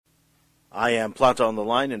I am Planta on the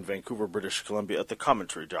line in Vancouver, British Columbia at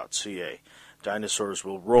thecommentary.ca. Dinosaurs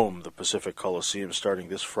will roam the Pacific Coliseum starting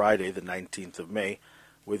this Friday, the 19th of May,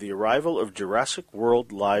 with the arrival of Jurassic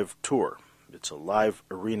World Live Tour. It's a live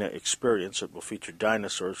arena experience that will feature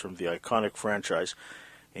dinosaurs from the iconic franchise,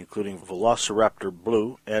 including Velociraptor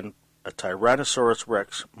Blue and a Tyrannosaurus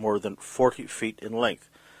Rex more than 40 feet in length.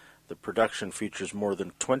 The production features more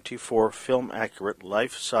than 24 film-accurate,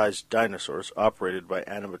 life-size dinosaurs operated by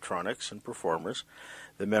animatronics and performers.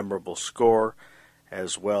 The memorable score,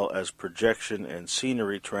 as well as projection and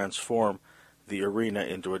scenery, transform the arena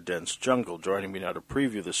into a dense jungle. Joining me now to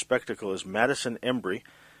preview the spectacle is Madison Embrey.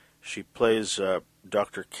 She plays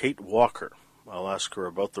Dr. Kate Walker. I'll ask her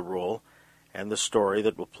about the role and the story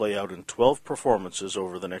that will play out in 12 performances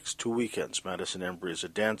over the next 2 weekends. Madison Embrey is a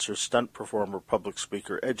dancer, stunt performer, public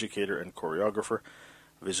speaker, educator, and choreographer.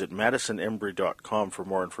 Visit MadisonEmbrey.com for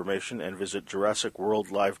more information and visit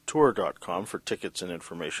JurassicWorldLiveTour.com for tickets and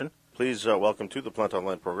information. Please welcome to the Plant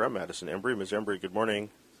Online program, Madison Embrey. Ms. Embrey, good morning.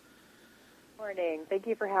 Morning. Thank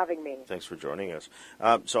you for having me. Thanks for joining us.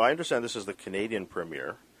 So I understand this is the Canadian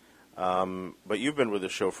premiere, but you've been with the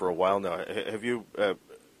show for a while now. Have you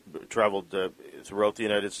traveled throughout the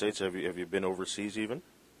United States? Have you been overseas even?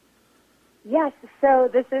 Yes, so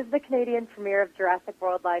this is the Canadian premiere of Jurassic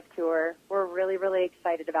World Live Tour. We're really, really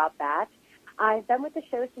excited about that. I've been with the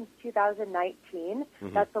show since 2019.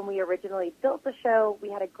 Mm-hmm. That's when we originally built the show. We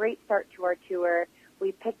had a great start to our tour.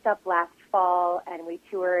 We picked up last fall, and we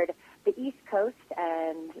toured the East Coast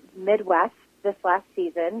and Midwest this last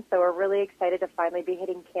season. So we're really excited to finally be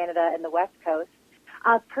hitting Canada and the West Coast.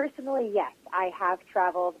 Personally, yes, I have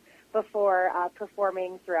traveled before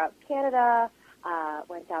performing throughout Canada,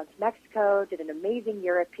 went down to Mexico, did an amazing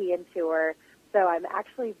European tour. So I'm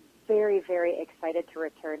actually very, very excited to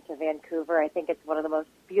return to Vancouver. I think it's one of the most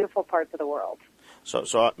beautiful parts of the world. So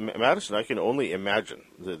Madison, I can only imagine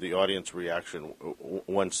the audience reaction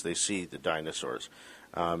once they see the dinosaurs.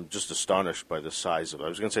 Just astonished by the size of it. I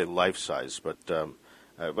was going to say life size, but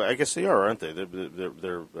I guess they are, aren't they?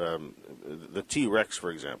 They're the T-Rex,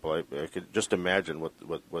 for example. I could just imagine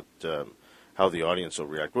how the audience will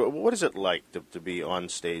react. What is it like to be on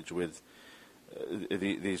stage with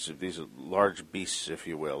these large beasts, if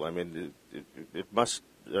you will? I mean, it must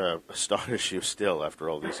astonish you still after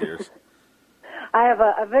all these years. I have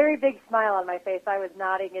a very big smile on my face. I was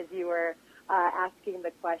nodding as you were asking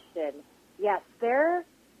the question. Yes, they're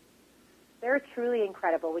truly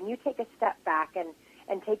incredible. When you take a step back and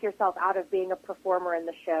take yourself out of being a performer in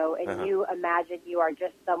the show and you imagine you are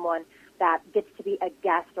just someone that gets to be a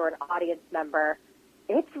guest or an audience member,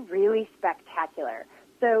 it's really spectacular.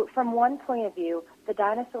 So from one point of view, the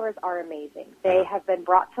dinosaurs are amazing. They have been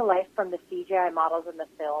brought to life from the CGI models in the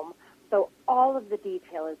film, so all of the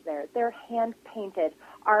detail is there. They're hand-painted.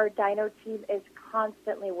 Our dino team is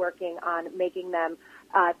constantly working on making them,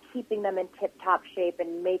 keeping them in tip-top shape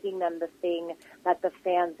and making them the thing that the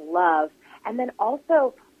fans love. And then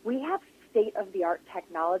also, we have state-of-the-art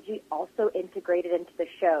technology also integrated into the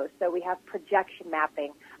show. So we have projection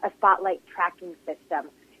mapping, a spotlight tracking system.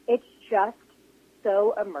 It's just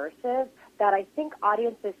so immersive that I think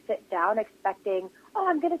audiences sit down expecting, oh,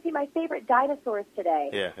 I'm going to see my favorite dinosaurs today.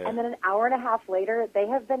 Yeah. And then an hour and a half later, they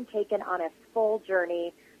have been taken on a full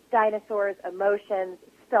journey. Dinosaurs, emotions,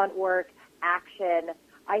 stunt work, action.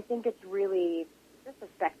 I think it's really just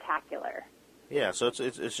spectacular. Yeah, so it's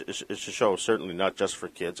a show certainly not just for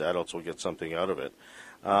kids. Adults will get something out of it.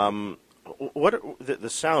 What the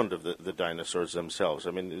sound of the dinosaurs themselves?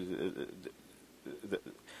 I mean,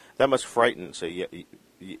 that must frighten, say,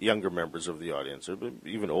 younger members of the audience, or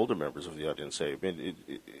even older members of the audience. Say, I mean,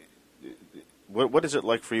 what is it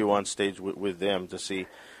like for you on stage with them to see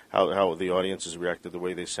how the audiences react to the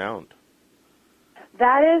way they sound?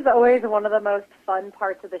 That is always one of the most fun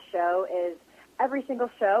parts of the show. Is every single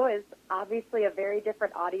show is obviously a very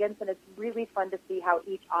different audience, and it's really fun to see how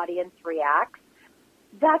each audience reacts.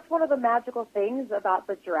 That's one of the magical things about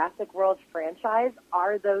the Jurassic World franchise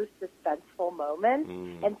are those suspenseful moments.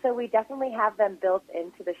 And so we definitely have them built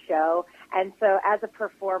into the show. And so as a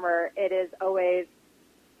performer, it is always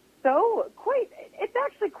it's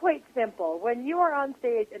actually quite simple. When you are on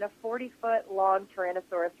stage and a 40-foot long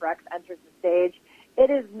Tyrannosaurus Rex enters the stage,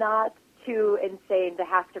 it is not too insane to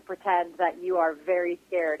have to pretend that you are very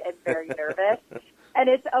scared and very nervous. And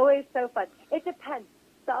it's always so fun. It depends.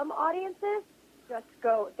 Some audiences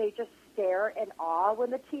they just stare in awe when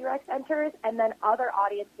the T-Rex enters, and then other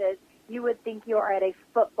audiences, you would think you are at a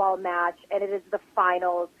football match and it is the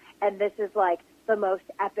finals, and this is like the most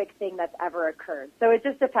epic thing that's ever occurred. So it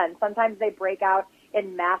just depends. Sometimes they break out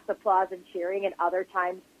in mass applause and cheering, and other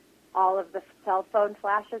times all of the cell phone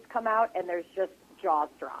flashes come out, and there's just jaws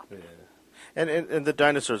drop. Yeah. And the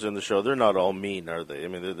dinosaurs in the show, they're not all mean, are they? I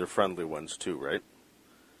mean, they're friendly ones too, right?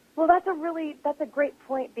 Well, that's a great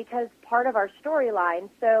point, because part of our storyline,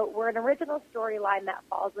 so we're an original storyline that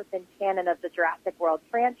falls within canon of the Jurassic World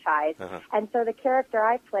franchise. And so the character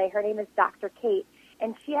I play, her name is Dr. Kate,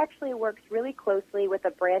 and she actually works really closely with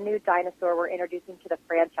a brand new dinosaur we're introducing to the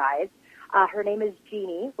franchise. Her name is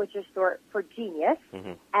Jeannie, which is short for genius,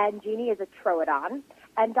 and Jeannie is a troodon.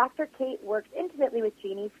 And Dr. Kate works intimately with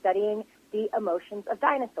Jeannie, studying the emotions of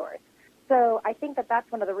dinosaurs. So I think that that's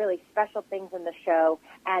one of the really special things in the show,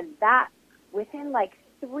 and that within like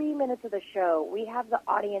 3 minutes of the show, we have the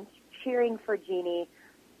audience cheering for Jeannie,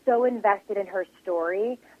 so invested in her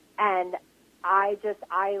story, and I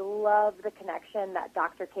love the connection that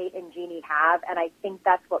Dr. Kate and Jeannie have, and I think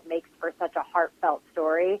that's what makes for such a heartfelt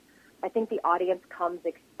story. I think the audience comes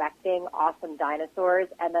expecting awesome dinosaurs,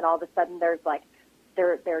 and then all of a sudden there's like,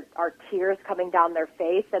 there are tears coming down their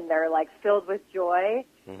face, and they're like filled with joy,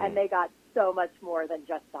 and they got so much more than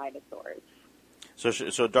just dinosaurs.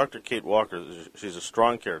 So Dr. Kate Walker, she's a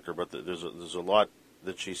strong character, but there's a lot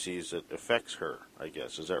that she sees that affects her, I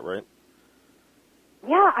guess. Is that right?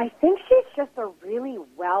 Yeah, I think she's just a really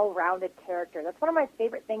well-rounded character. That's one of my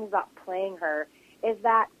favorite things about playing her, is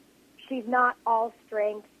that she's not all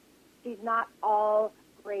strength, she's not all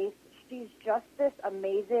grace, she's just this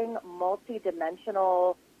amazing,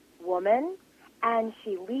 multi-dimensional woman, and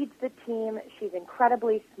she leads the team. She's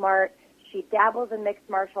incredibly smart. She dabbles in mixed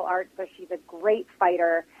martial arts, so she's a great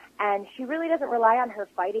fighter, and she really doesn't rely on her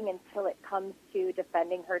fighting until it comes to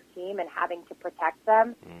defending her team and having to protect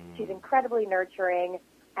them. She's incredibly nurturing,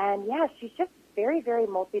 and yeah, she's just very, very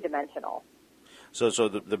multidimensional. So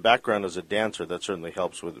the background as a dancer, that certainly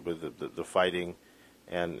helps with the fighting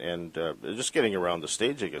and just getting around the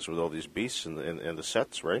stage, I guess, with all these beasts and the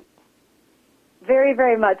sets, right? Very,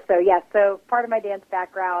 very much so, yes. So part of my dance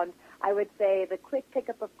background, I would say the quick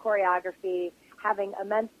pickup of choreography, having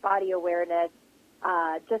immense body awareness,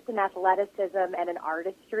 just an athleticism and an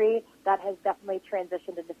artistry that has definitely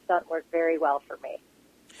transitioned into stunt work very well for me.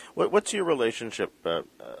 What's your relationship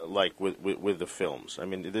like with the films? I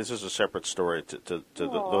mean, this is a separate story to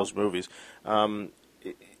those movies. Do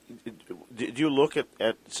you look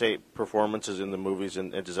at, say, performances in the movies,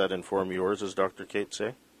 and does that inform yours, as Dr. Kate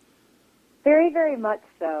say? Very, very much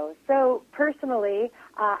so. So personally,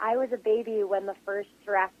 I was a baby when the first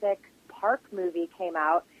Jurassic Park movie came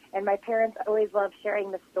out, and my parents always loved sharing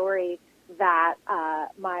the story that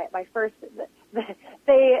my first,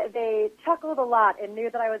 they chuckled a lot and knew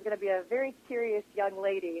that I was going to be a very curious young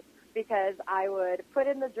lady, because I would put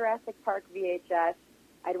in the Jurassic Park VHS,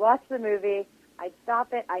 I'd watch the movie, I'd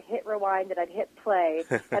stop it, I'd hit rewind, and I'd hit play.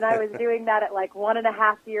 And I was doing that at like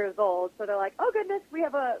 1.5 years old. So they're like, oh, goodness, we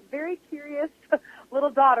have a very curious little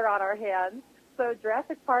daughter on our hands. So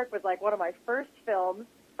Jurassic Park was like one of my first films,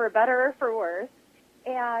 for better or for worse.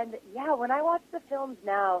 And, yeah, when I watch the films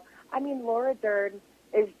now, I mean, Laura Dern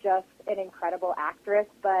is just an incredible actress,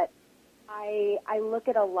 but I look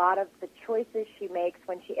at a lot of the choices she makes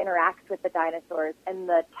when she interacts with the dinosaurs and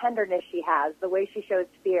the tenderness she has, the way she shows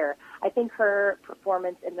fear. I think her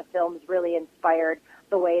performance in the films really inspired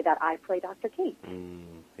the way that I play Dr. Kate.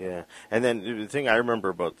 Yeah. And then the thing I remember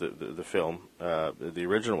about the film, the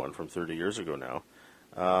original one from 30 years ago now,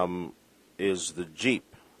 is the Jeep.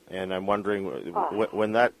 And I'm wondering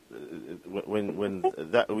when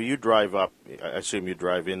you drive up, I assume you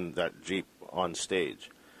drive in that Jeep on stage.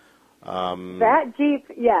 That Jeep,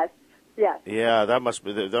 yes. Yeah, that must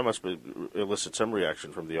elicit some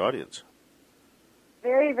reaction from the audience.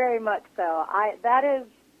 Very, very much so. I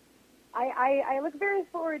look very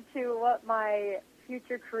forward to what my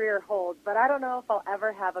future career holds, but I don't know if I'll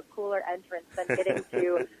ever have a cooler entrance than getting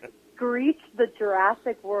to screech the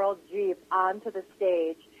Jurassic World Jeep onto the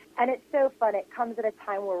stage. And it's so fun. It comes at a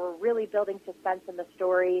time where we're really building suspense in the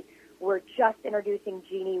story. We're just introducing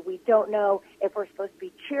Jeannie. We don't know if we're supposed to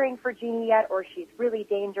be cheering for Jeannie yet, or she's really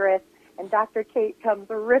dangerous. And Dr. Kate comes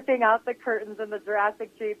ripping out the curtains in the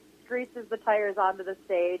Jurassic Jeep, screeches the tires onto the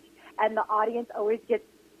stage, and the audience always gets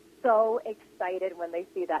so excited when they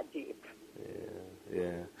see that Jeep.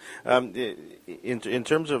 Yeah. In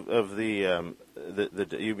terms of the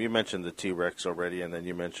you mentioned the T-Rex already, and then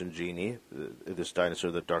you mentioned Jeannie, this dinosaur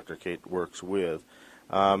that Dr. Kate works with.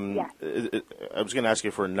 Yes. I was going to ask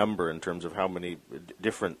you for a number in terms of how many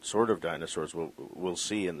different sort of dinosaurs we'll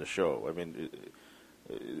see in the show. I mean,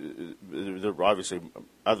 there are obviously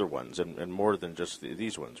other ones and more than just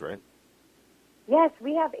these ones, right? Yes,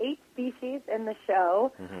 we have 8 species in the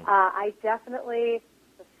show. I definitely,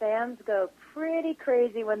 the fans go pretty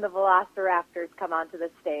crazy when the Velociraptors come onto the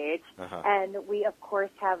stage. And we, of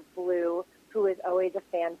course, have Blue, who is always a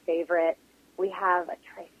fan favorite. We have a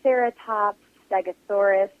Triceratops,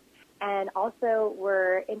 Stegosaurus, and also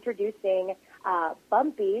we're introducing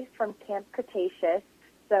Bumpy from Camp Cretaceous.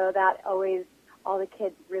 So that always, all the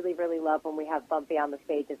kids really, really love when we have Bumpy on the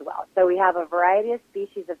stage as well. So we have a variety of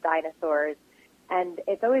species of dinosaurs, and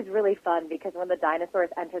it's always really fun because when the dinosaurs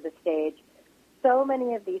enter the stage, so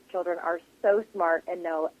many of these children are so smart and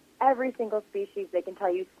know every single species. They can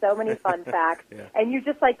tell you so many fun facts, and you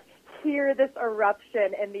just like hear this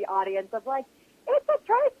eruption in the audience of like, it's a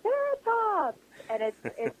Triceratops, and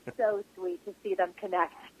it's so sweet to see them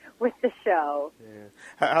connect with the show. Yeah.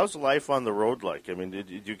 How's life on the road like? I mean,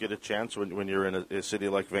 did you get a chance when you're in a city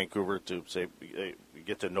like Vancouver to say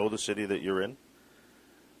get to know the city that you're in?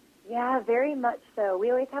 Yeah, very much so. We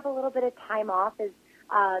always have a little bit of time off as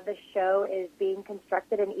the show is being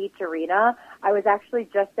constructed in each arena. I was actually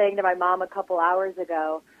just saying to my mom a couple hours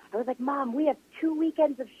ago, I was like, Mom, we have 2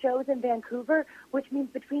 weekends of shows in Vancouver, which means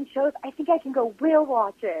between shows, I think I can go whale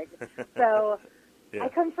watching. So I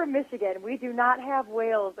come from Michigan. We do not have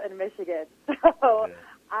whales in Michigan. So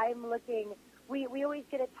I'm looking, we always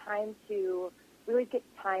get time to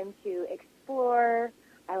explore.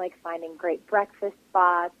 I like finding great breakfast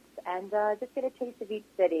spots and just get a taste of each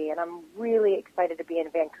city. And I'm really excited to be in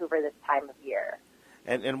Vancouver this time of year.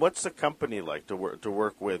 And what's the company like to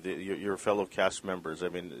work with your fellow cast members? I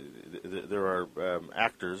mean, there are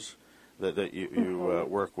actors that you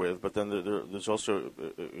work with, but then there's also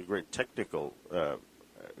a great technical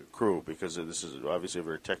crew because this is obviously a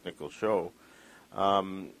very technical show.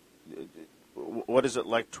 What is it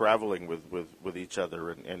like traveling with each other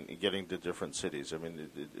and getting to different cities? I mean,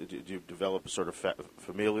 do you develop a sort of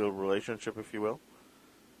familial relationship, if you will?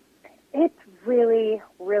 It's really,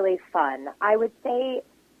 really fun. I would say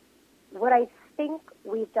what I think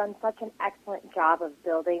we've done such an excellent job of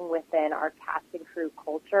building within our cast and crew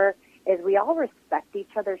culture is we all respect each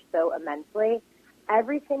other so immensely.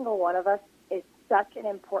 Every single one of us is such an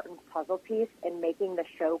important puzzle piece in making the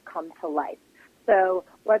show come to life. So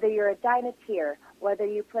whether you're a Dynateer, whether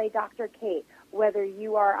you play Dr. Kate, whether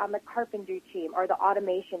you are on the carpentry team or the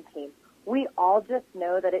automation team, we all just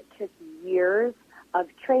know that it took years of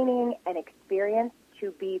training and experience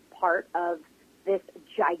to be part of this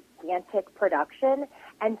gigantic production.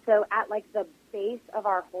 And so at like the base of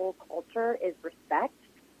our whole culture is respect,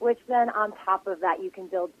 which then on top of that you can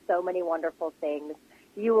build so many wonderful things.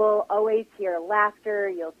 You will always hear laughter.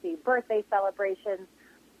 You'll see birthday celebrations.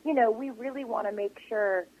 You know, we really want to make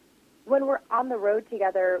sure when we're on the road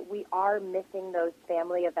together, we are missing those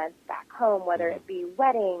family events back home, whether it be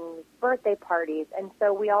weddings, birthday parties. And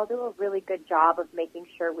so we all do a really good job of making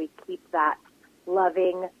sure we keep that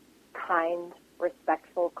loving, kind,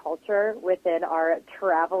 respectful culture within our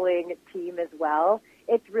traveling team as well.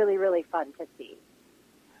 It's really, really fun to see.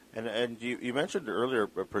 And you mentioned earlier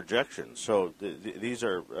projections. So these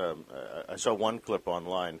are, I saw one clip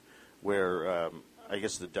online where I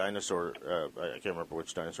guess the dinosaur, I can't remember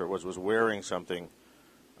which dinosaur it was wearing something,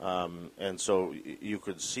 and so you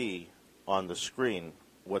could see on the screen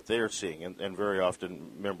what they're seeing, and very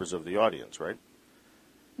often members of the audience, right?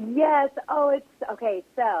 Yes. Oh, it's okay.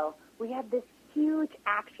 So we have this huge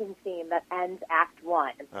action scene that ends Act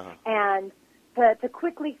 1. And to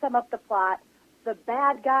quickly sum up the plot, the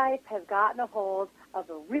bad guys have gotten a hold of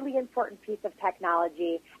a really important piece of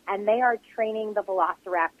technology, and they are training the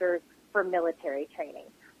Velociraptors for military training.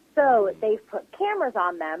 So they've put cameras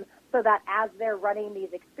on them so that as they're running these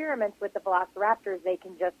experiments with the Velociraptors, they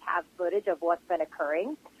can just have footage of what's been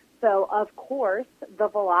occurring. So, of course, the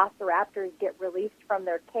Velociraptors get released from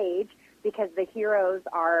their cage because the heroes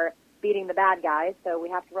are beating the bad guys, so we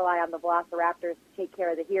have to rely on the Velociraptors to take care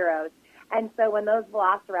of the heroes. And so when those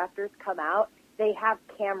Velociraptors come out, they have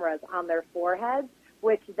cameras on their foreheads,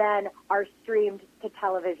 which then are streamed to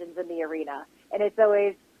televisions in the arena. And it's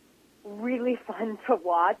always really fun to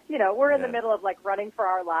watch. You know, we're in the middle of, like, running for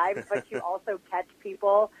our lives, but you also catch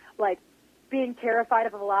people, like, being terrified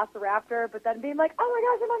of a Velociraptor, but then being like, oh,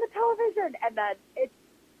 my gosh, I'm on the television. And then it's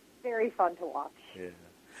very fun to watch. Yeah.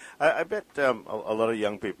 I bet a lot of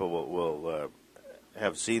young people will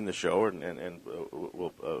have seen the show, and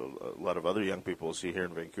a lot of other young people will see here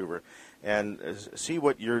in Vancouver, and see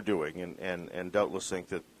what you're doing, and doubtless think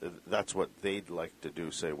that that's what they'd like to do,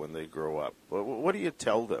 say, when they grow up. What do you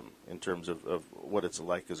tell them in terms of what it's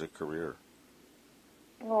like as a career?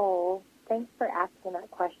 Oh, thanks for asking that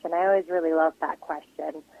question. I always really love that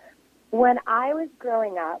question. When I was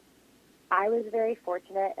growing up, I was very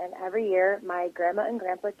fortunate, and every year my grandma and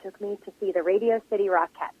grandpa took me to see the Radio City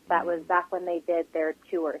Rockettes. That was back when they did their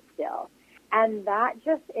tour still. And that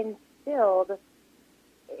just instilled,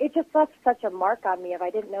 it just left such a mark on me if I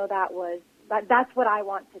didn't know that's what I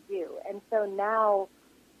want to do. And so now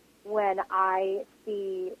when I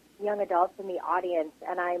see young adults in the audience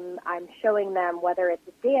and I'm showing them whether it's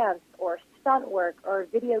dance or stunt work or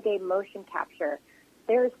video game motion capture,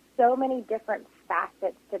 there's so many different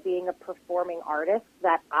facets to being a performing artist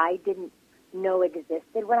that I didn't know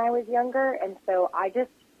existed when I was younger. And so I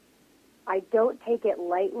don't take it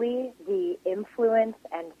lightly, the influence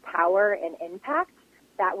and power and impact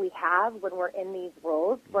that we have when we're in these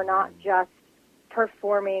roles. We're not just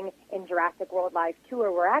performing in Jurassic World Live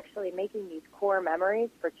Tour. We're actually making these core memories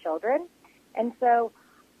for children. And so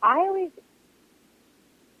I always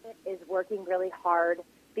is working really hard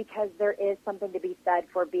because there is something to be said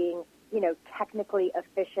for being, technically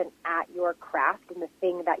efficient at your craft and the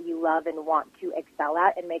thing that you love and want to excel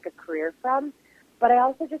at and make a career from. But I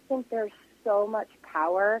also just think there's so much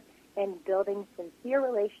power in building sincere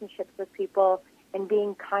relationships with people and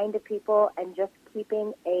being kind to people and just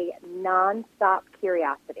keeping a nonstop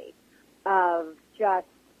curiosity of just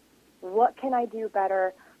what can I do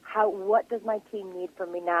better? What does my team need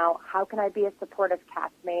from me now? How can I be a supportive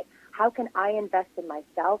castmate? How can I invest in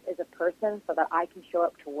myself as a person so that I can show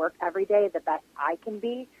up to work every day the best I can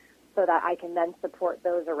be so that I can then support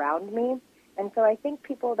those around me? And so I think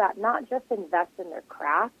people that not just invest in their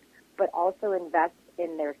craft, but also invest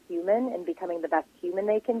in their human and becoming the best human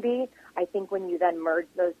they can be, I think when you then merge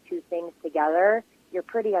those two things together, you're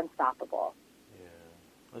pretty unstoppable.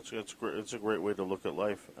 Yeah, it's a great way to look at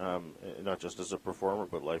life, not just as a performer,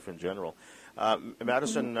 but life in general.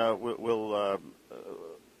 Madison, we'll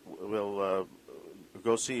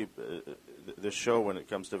go see this show when it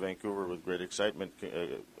comes to Vancouver with great excitement.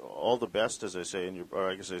 All the best, as I say,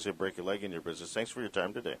 break a leg in your business. Thanks for your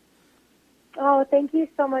time today. Oh, thank you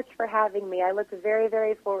so much for having me. I look very,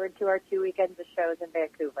 very forward to our 2 weekends of shows in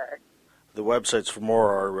Vancouver. The websites for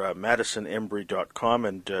more are MadisonEmbrey.com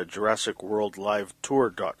and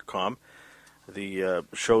JurassicWorldLiveTour.com. The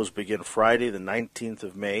shows begin Friday, the 19th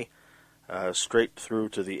of May, straight through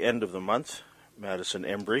to the end of the month. Madison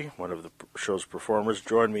Embrey, one of the show's performers,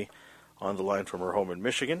 joined me on the line from her home in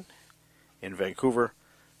Michigan. In Vancouver,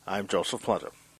 I'm Joseph Planta.